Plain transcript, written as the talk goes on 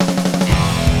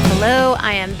Hello,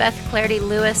 I am Beth Clarity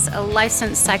Lewis, a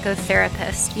licensed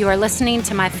psychotherapist. You are listening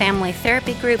to my family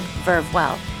therapy group,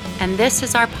 Verve-Well, and this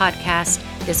is our podcast,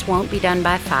 This Won't Be Done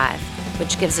by Five,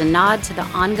 which gives a nod to the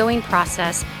ongoing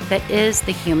process that is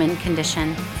the human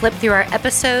condition. Flip through our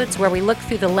episodes where we look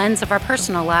through the lens of our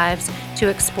personal lives to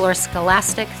explore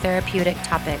scholastic therapeutic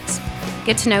topics.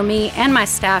 Get to know me and my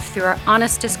staff through our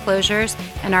honest disclosures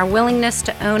and our willingness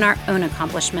to own our own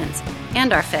accomplishments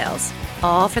and our fails,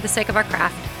 all for the sake of our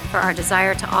craft, for our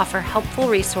desire to offer helpful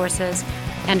resources,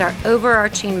 and our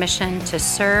overarching mission to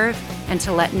serve and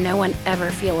to let no one ever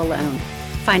feel alone.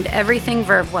 Find everything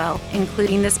Verve-Well,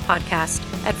 including this podcast,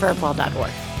 at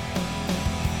vervewell.org.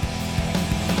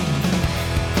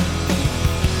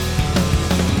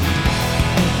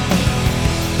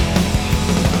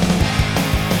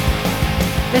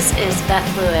 This is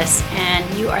Beth Lewis,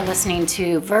 and you are listening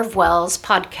to Verve-Well's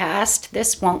podcast,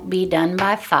 This Won't Be Done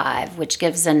by Five, which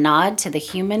gives a nod to the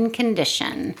human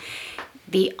condition,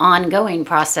 the ongoing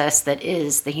process that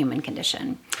is the human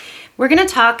condition. We're going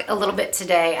to talk a little bit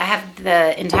today. I have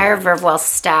the entire Verve-Well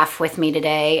staff with me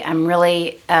today. I'm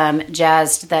really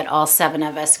jazzed that all seven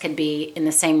of us could be in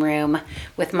the same room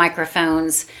with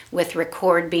microphones, with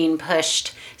record being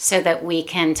pushed, so that we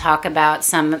can talk about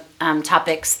some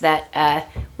topics that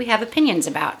we have opinions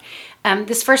about.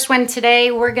 This first one today,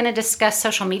 we're going to discuss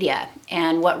social media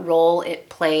and what role it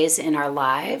plays in our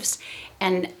lives.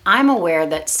 And I'm aware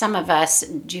that some of us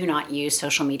do not use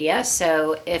social media.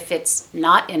 So if it's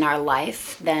not in our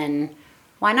life, then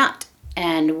why not?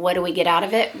 And what do we get out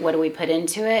of it? What do we put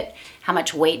into it? How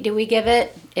much weight do we give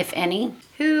it, if any?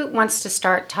 Who wants to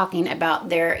start talking about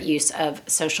their use of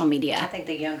social media? I think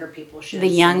the younger people should. The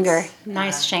younger.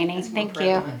 Nice, Shani. Thank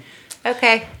you.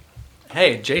 Okay.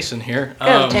 Hey, Jason here.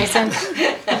 Go, Jason.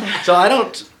 So I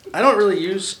don't really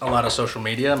use a lot of social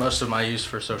media. Most of my use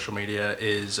for social media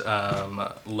is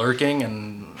lurking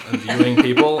and viewing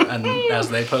people and as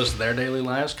they post their daily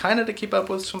lives, kind of to keep up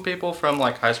with some people from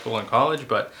like high school and college.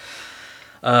 But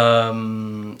I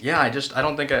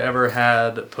don't think I ever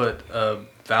had put a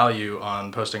value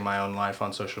on posting my own life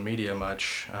on social media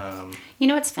much. You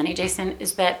know what's funny, Jason,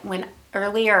 is that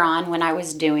earlier on when I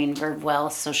was doing Verve-Well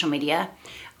social media,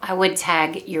 I would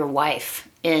tag your wife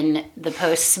in the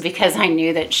posts because I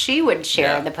knew that she would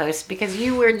share the posts because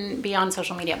you wouldn't be on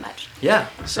social media much. Yeah.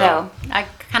 So I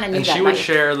kind of knew and that. And she would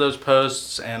share those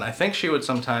posts, and I think she would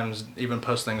sometimes even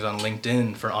post things on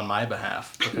LinkedIn on my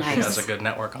behalf because she has a good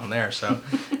network on there. So,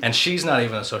 and she's not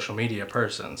even a social media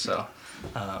person, so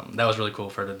that was really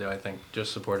cool for her to do, I think,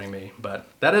 just supporting me. But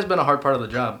that has been a hard part of the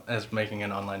job, as making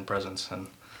an online presence and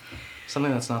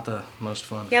something that's not the most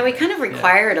fun. Yeah, we kind of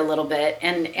require it a little bit,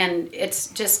 and it's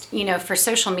just, for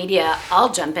social media,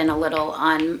 I'll jump in a little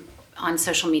on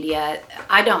social media.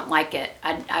 I don't like it.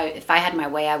 If I had my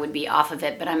way, I would be off of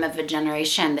it, but I'm of a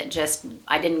generation that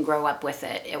I didn't grow up with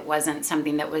it. It wasn't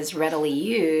something that was readily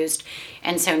used,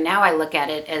 and so now I look at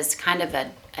it as kind of a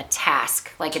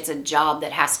task, like it's a job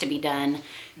that has to be done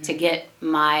to get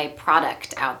my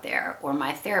product out there or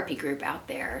my therapy group out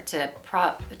there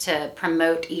to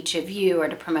promote each of you or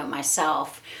to promote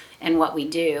myself and what we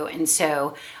do. And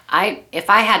so if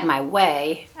I had my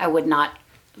way, I would not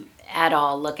at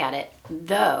all look at it,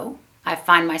 though I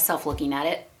find myself looking at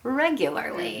it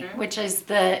regularly, which is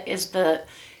the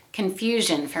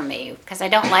confusion for me because I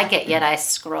don't like it, yet I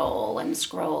scroll and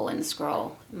scroll and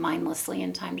scroll mindlessly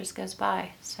and time just goes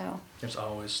by. So there's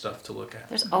always stuff to look at.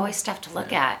 There's always stuff to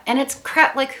look at. And it's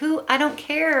crap, like I don't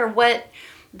care what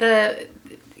the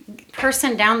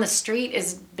person down the street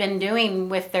has been doing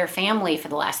with their family for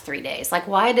the last 3 days. Like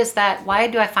why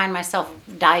do I find myself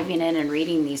diving in and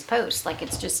reading these posts? Like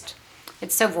it's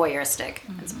so voyeuristic.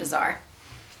 It's bizarre.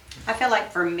 I feel like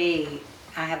for me,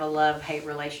 I have a love-hate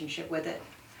relationship with it.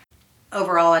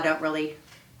 Overall, I don't really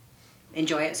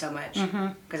enjoy it so much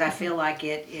because I feel like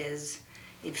it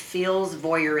feels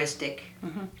voyeuristic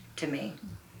to me.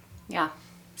 Yeah,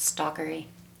 stalkery.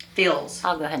 Feels.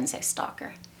 I'll go ahead and say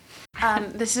stalker.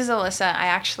 This is Alyssa.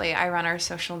 I run our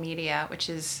social media, which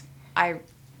is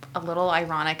a little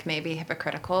ironic, maybe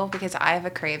hypocritical, because I have a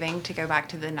craving to go back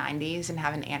to the 90s and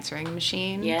have an answering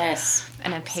machine. Yes.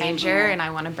 And a pager, and I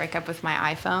want to break up with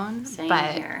my iPhone. Same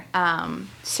here.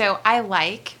 So I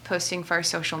like posting for our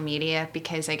social media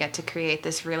because I get to create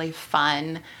this really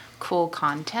fun, cool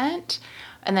content.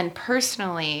 And then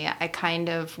personally, I kind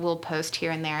of will post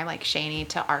here and there, like Shani,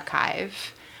 to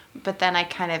archive. But then I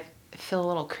kind of feel a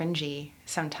little cringy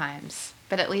sometimes.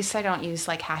 But at least I don't use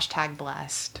like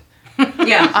 #blessed.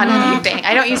 Yeah. On anything.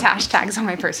 I don't use hashtags on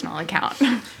my personal account.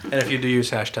 And if you do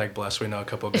use #blessed, we know a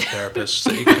couple of good therapists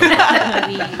that you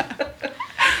can talk to.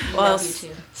 Well,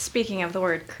 Speaking of the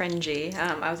word cringy,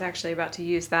 I was actually about to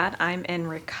use that. I'm in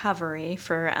recovery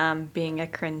for being a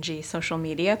cringy social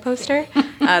media poster.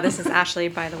 This is Ashley,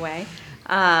 by the way.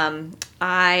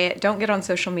 I don't get on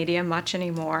social media much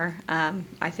anymore,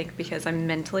 I think because I'm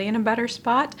mentally in a better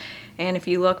spot. And if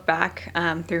you look back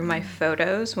through my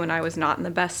photos, when I was not in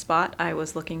the best spot, I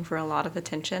was looking for a lot of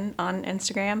attention on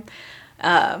Instagram.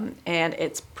 And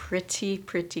it's pretty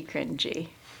cringy.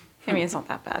 I mean, it's not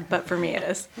that bad, but for me it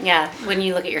is. Yeah, when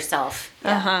you look at yourself.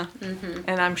 Yeah.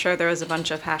 And I'm sure there was a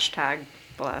bunch of hashtag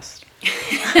blessed.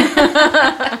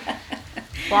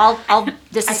 Well,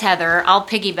 this is Heather. I'll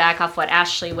piggyback off what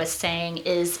Ashley was saying.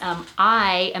 Is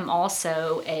I am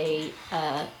also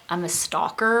I'm a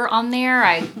stalker on there.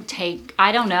 I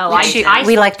don't know.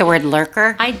 We like the word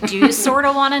lurker. I do sort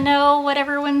of want to know what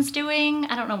everyone's doing.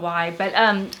 I don't know why, but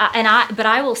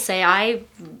I will say I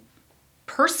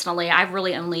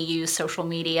really only use social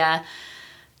media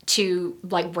to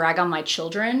like brag on my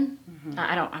children.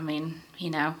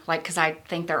 Because I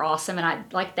think they're awesome, and I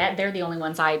like that they're the only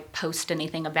ones I post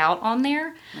anything about on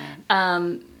there. Right.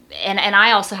 And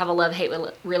I also have a love-hate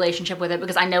relationship with it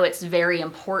because I know it's very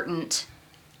important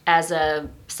as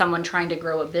someone trying to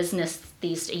grow a business.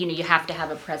 You have to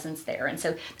have a presence there, and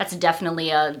so that's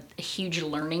definitely a huge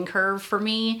learning curve for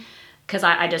me because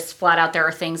I just flat out there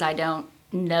are things I don't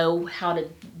know how to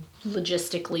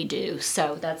logistically do,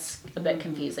 so that's a bit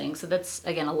confusing. So that's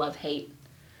again a love-hate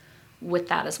with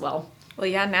that as well. Well,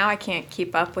 yeah, now I can't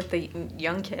keep up with the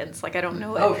young kids. Like, I don't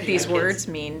know what these words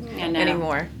mean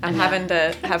anymore. I'm having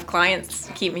to have clients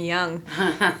keep me young,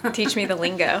 teach me the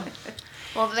lingo.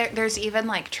 Well, there's even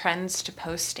like trends to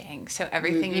posting. So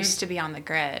everything used to be on the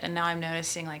grid, and now I'm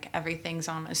noticing like everything's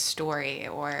on a story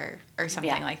or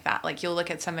something like that. Like you'll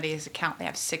look at somebody's account, they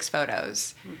have 6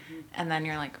 photos, and then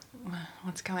you're like,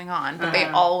 what's going on? But they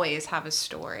always have a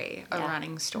story, a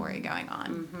running story going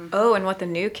on. Oh, and what the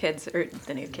young kids,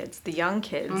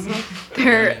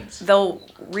 they'll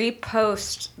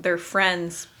repost their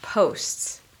friends'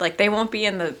 posts. Like they won't be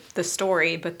in the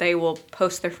story, but they will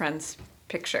post their friend's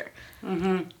picture,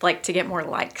 like to get more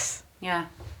likes. Yeah.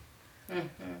 I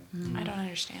don't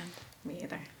understand. Me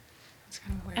either. It's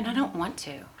kind of weird. And I don't want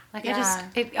to. Like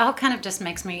it all kind of just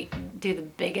makes me do the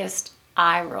biggest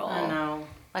eye roll. I know.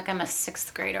 Like I'm a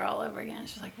 6th grader all over again.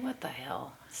 It's just like, what the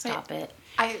hell? Stop it.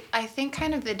 I think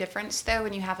kind of the difference though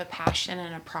when you have a passion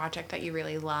and a project that you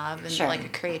really love and like a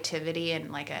creativity and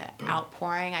like a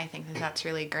outpouring, I think that's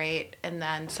really great. And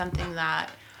then something that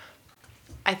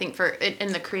I think for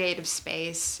in the creative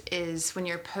space is when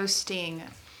you're posting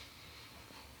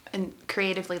and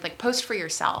creatively, like post for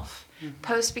yourself.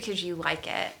 Post because you like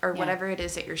it or whatever it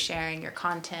is that you're sharing, your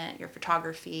content, your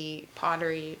photography,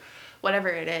 pottery, whatever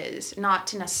it is, not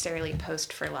to necessarily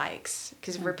post for likes.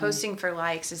 Because if we're posting for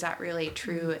likes, is that really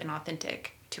true and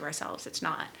authentic to ourselves? It's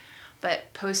not.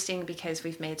 But posting because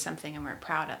we've made something and we're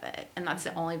proud of it. And that's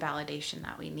the only validation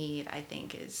that we need, I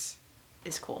think, is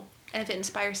cool. And if it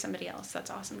inspires somebody else,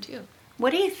 that's awesome too. What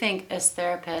do you think as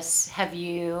therapists have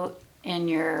you in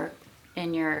your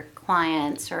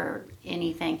clients or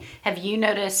anything, have you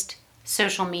noticed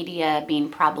social media being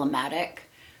problematic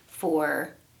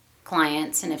for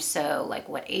clients, and if so, like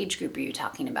what age group are you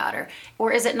talking about,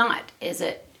 or is it not? Is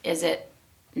it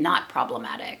not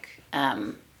problematic?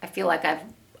 I feel like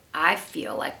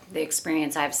the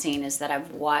experience I've seen is that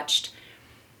I've watched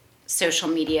social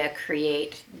media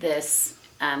create this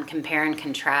compare and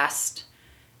contrast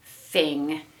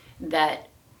thing that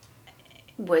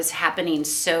was happening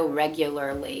so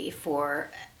regularly for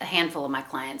a handful of my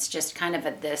clients, just kind of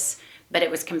but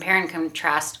it was compare and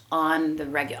contrast on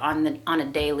a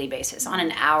daily basis, on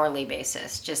an hourly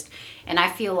basis. And I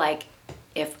feel like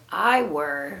if I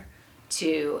were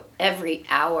to every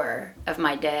hour of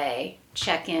my day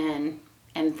check in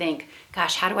and think,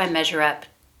 gosh, how do I measure up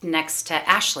next to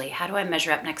Ashley? How do I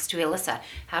measure up next to Alyssa?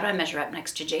 How do I measure up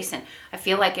next to Jason? I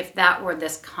feel like if that were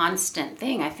this constant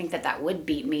thing, I think that would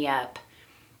beat me up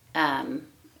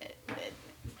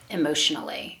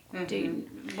emotionally.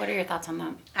 What are your thoughts on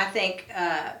that? I think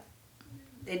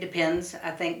it depends.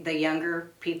 I think the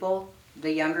younger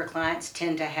clients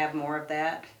tend to have more of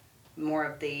that, more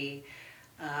of the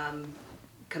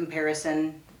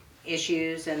comparison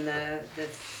issues and the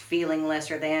feeling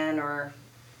lesser than,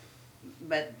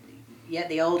 but yet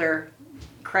the older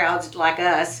crowds like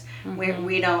us,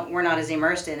 we're not as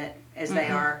immersed in it as they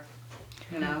are,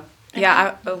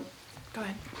 Yeah. Go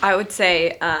ahead. I would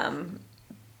say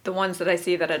the ones that I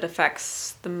see that it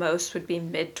affects the most would be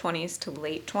mid-20s to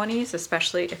late 20s,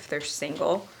 especially if they're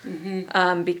single,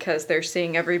 because they're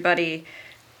seeing everybody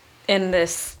in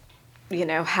this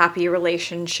happy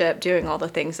relationship, doing all the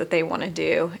things that they want to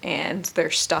do, and they're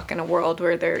stuck in a world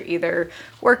where they're either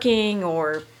working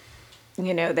or,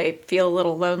 they feel a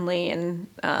little lonely and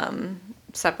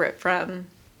separate from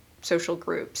social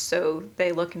groups. So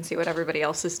they look and see what everybody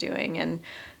else is doing, and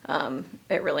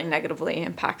it really negatively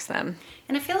impacts them.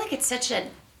 And I feel like it's such an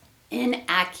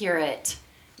inaccurate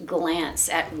glance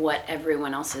at what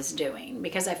everyone else is doing,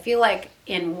 because I feel like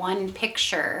in one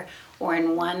picture or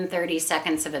in 30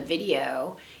 seconds of a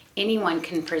video, anyone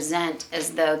can present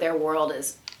as though their world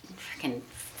is freaking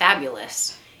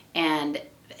fabulous and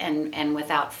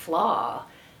without flaw,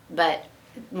 but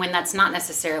when that's not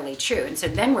necessarily true. And so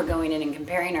then we're going in and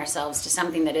comparing ourselves to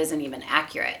something that isn't even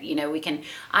accurate.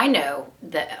 I know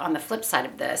that on the flip side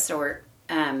of this, or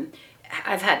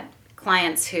I've had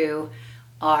clients who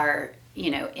are,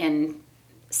 in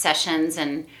sessions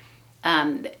and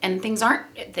things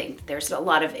there's a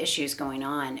lot of issues going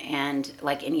on, and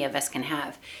like any of us can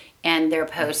have. And their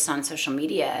posts on social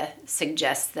media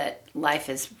suggest that life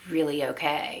is really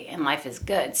okay and life is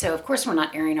good. So of course we're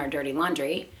not airing our dirty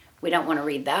laundry. We don't want to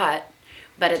read that.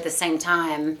 But at the same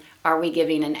time, are we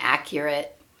giving an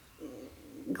accurate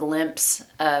glimpse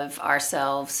of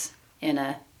ourselves in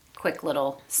a quick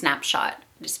little snapshot?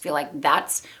 I just feel like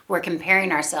we're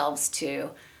comparing ourselves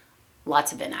to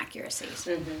lots of inaccuracies.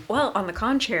 Mm-hmm. Well, on the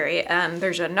contrary,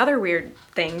 there's another weird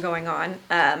thing going on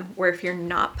where if you're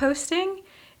not posting,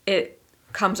 it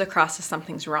comes across as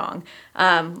something's wrong.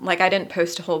 Like I didn't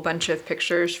post a whole bunch of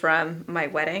pictures from my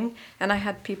wedding, and I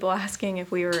had people asking if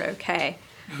we were okay.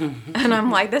 And I'm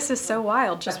like, this is so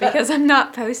wild. Just because I'm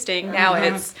not posting now,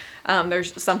 it's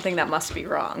there's something that must be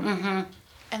wrong. Mm-hmm.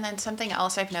 And then something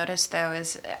else I've noticed, though,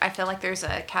 is I feel like there's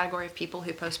a category of people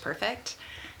who post perfect,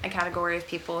 a category of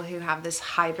people who have this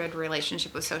hybrid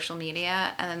relationship with social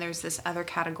media, and then there's this other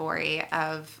category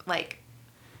of,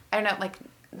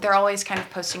 they're always kind of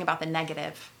posting about the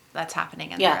negative that's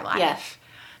happening in their life. Yeah.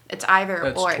 It's either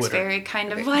That's or. Twitter. It's very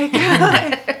kind of like,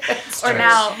 or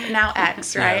now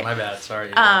X, right? Yeah, my bad. Sorry.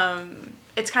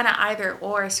 It's kind of either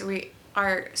or. So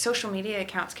our social media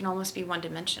accounts can almost be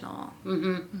one-dimensional,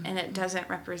 and it doesn't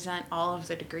represent all of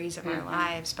the degrees of our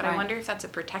lives. But I wonder if that's a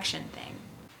protection thing.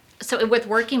 So with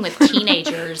working with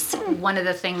teenagers, one of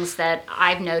the things that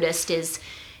I've noticed is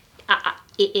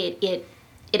it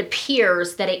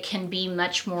appears that it can be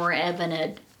much more of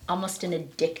almost an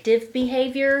addictive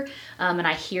behavior. And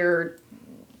I hear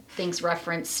things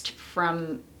referenced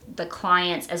from the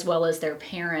clients as well as their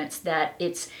parents that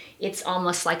it's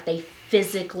almost like they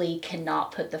physically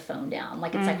cannot put the phone down.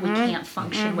 Like it's like we can't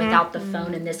function without the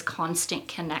phone and this constant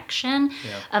connection.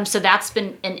 Yeah. So that's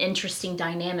been an interesting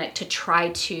dynamic to try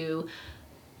to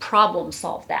problem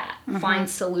solve that, find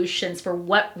solutions for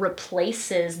what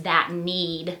replaces that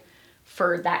need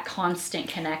for that constant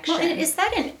connection. Well, is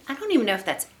that I don't even know if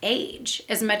that's age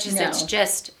as much as it's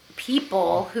just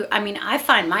people who, I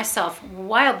find myself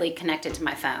wildly connected to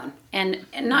my phone, and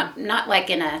not like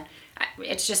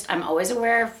it's just, I'm always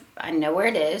aware I know where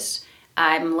it is.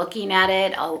 I'm looking at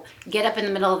it. I'll get up in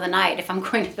the middle of the night. If I'm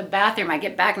going to the bathroom, I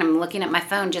get back and I'm looking at my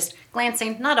phone, just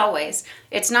glancing. Not always.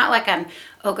 It's not like I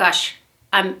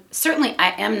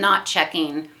am not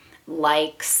checking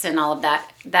likes and all of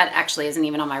that. That actually isn't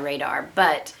even on my radar,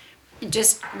 but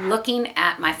just looking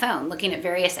at my phone, looking at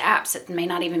various apps that may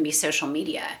not even be social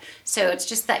media. So it's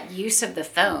just that use of the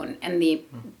phone and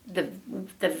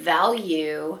the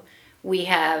value we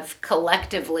have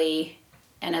collectively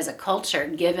and as a culture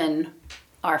given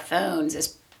our phones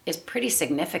is pretty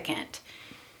significant.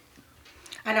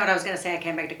 I know what I was going to say. I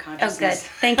came back to consciousness.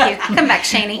 Oh, good. Thank you. Come back,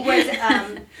 Shani. Was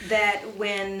that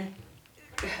when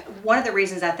one of the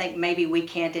reasons I think maybe we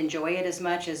can't enjoy it as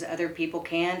much as other people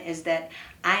can is that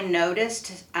I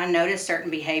noticed certain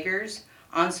behaviors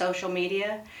on social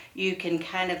media. You can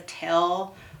kind of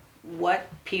tell what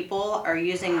people are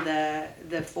using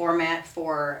the format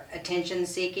for attention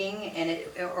seeking, and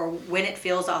or when it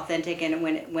feels authentic and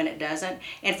when it doesn't.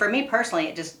 And for me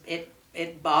personally,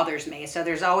 it bothers me. So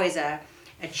there's always a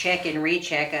check and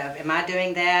recheck of, am I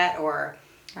doing that? Or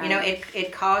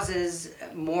it causes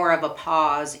more of a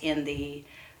pause in the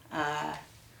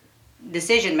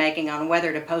decision making on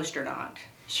whether to post or not.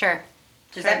 Sure.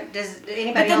 Does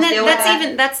anybody But else deal with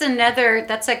that?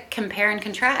 That's a compare and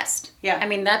contrast. Yeah.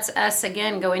 That's us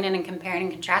again going in and comparing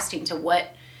and contrasting to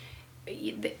what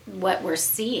we're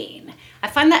seeing. I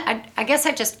find that I guess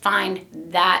I just find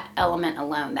that element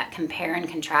alone, that compare and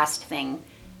contrast thing,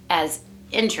 as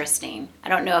interesting. I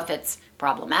don't know if it's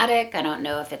problematic. I don't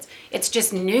know if it's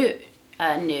just new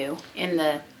in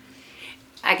the,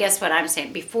 I guess what I'm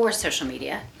saying, before social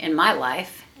media in my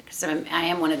life, because I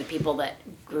am one of the people that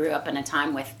grew up in a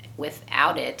time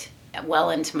without it well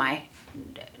into my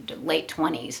late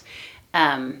 20s,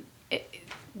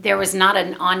 there was not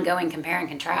an ongoing compare and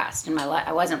contrast in my life.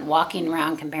 I wasn't walking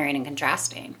around comparing and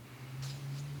contrasting.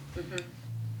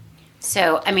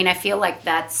 So, I mean, I feel like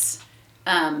that's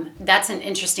an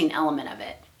interesting element of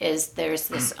it, is there's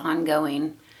this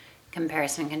ongoing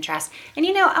comparison and contrast. And,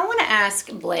 you know, I want to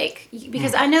ask Blake,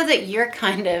 because I know that you're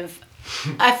kind of,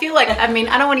 I feel like, I mean,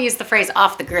 I don't want to use the phrase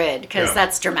off the grid because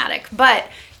that's dramatic, but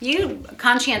you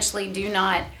conscientiously do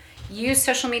not use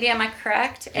social media, am I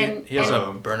correct? And he has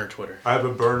a burner Twitter. I have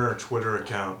a burner Twitter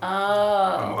account. Oh.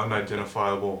 I'm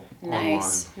unidentifiable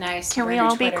Nice. Can we Burner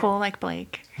all Twitter. be cool like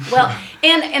Blake? Well,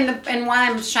 and why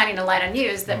I'm shining a light on you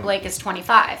is that Blake is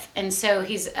 25, and so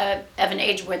he's of an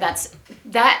age where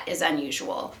that is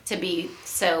unusual to be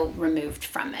so removed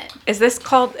from it. Is this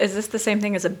the same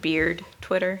thing as a beard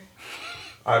Twitter?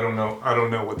 I don't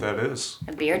know what that is.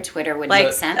 A beard Twitter would Like,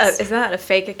 make sense. is that a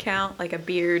fake account, like a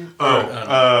beard?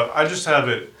 I just have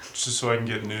it just so I can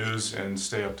get news and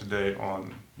stay up to date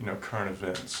on, current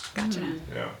events. Gotcha.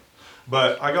 Yeah.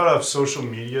 But I got off social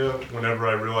media whenever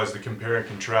I realized the compare and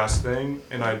contrast thing,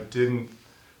 and I didn't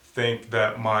think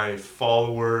that my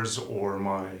followers or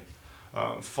my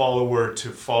follower to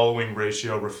following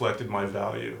ratio reflected my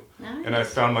value. Nice. And I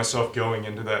found myself going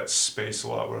into that space a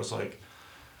lot where I was like,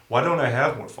 why don't I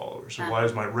have more followers? Or why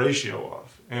is my ratio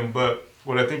off? But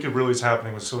what I think it really is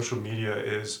happening with social media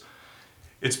is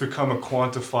it's become a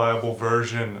quantifiable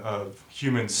version of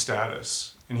human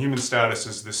status. And human status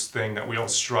is this thing that we all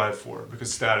strive for,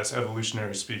 because status,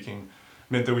 evolutionary speaking,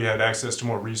 meant that we had access to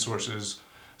more resources,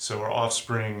 so our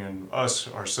offspring and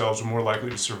us ourselves were more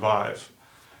likely to survive.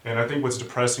 And I think what's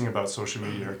depressing about social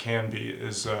media, or can be,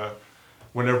 is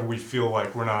whenever we feel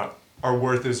like our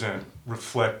worth isn't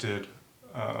reflected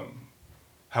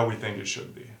how we think it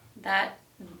should be.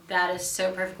 That is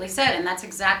so perfectly said, and that's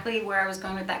exactly where I was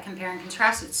going with that compare and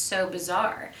contrast. It's so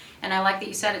bizarre, and I like that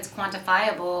you said it's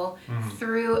quantifiable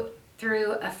through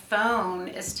a phone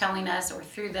is telling us, or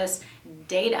through this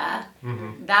data.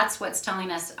 That's what's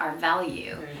telling us our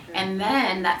value, and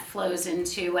then that flows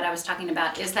into what I was talking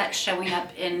about. Is that showing up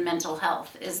in mental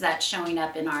health? Is that showing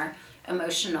up in our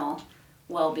emotional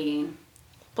well-being?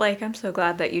 Blake, I'm so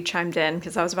glad that you chimed in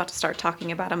because I was about to start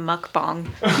talking about a mukbang.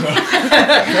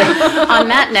 On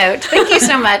that note, thank you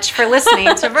so much for listening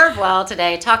to Vervewell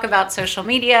today. Talk about social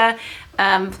media.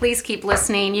 Please keep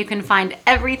listening. You can find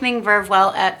everything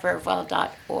Vervewell at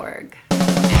vervewell.org.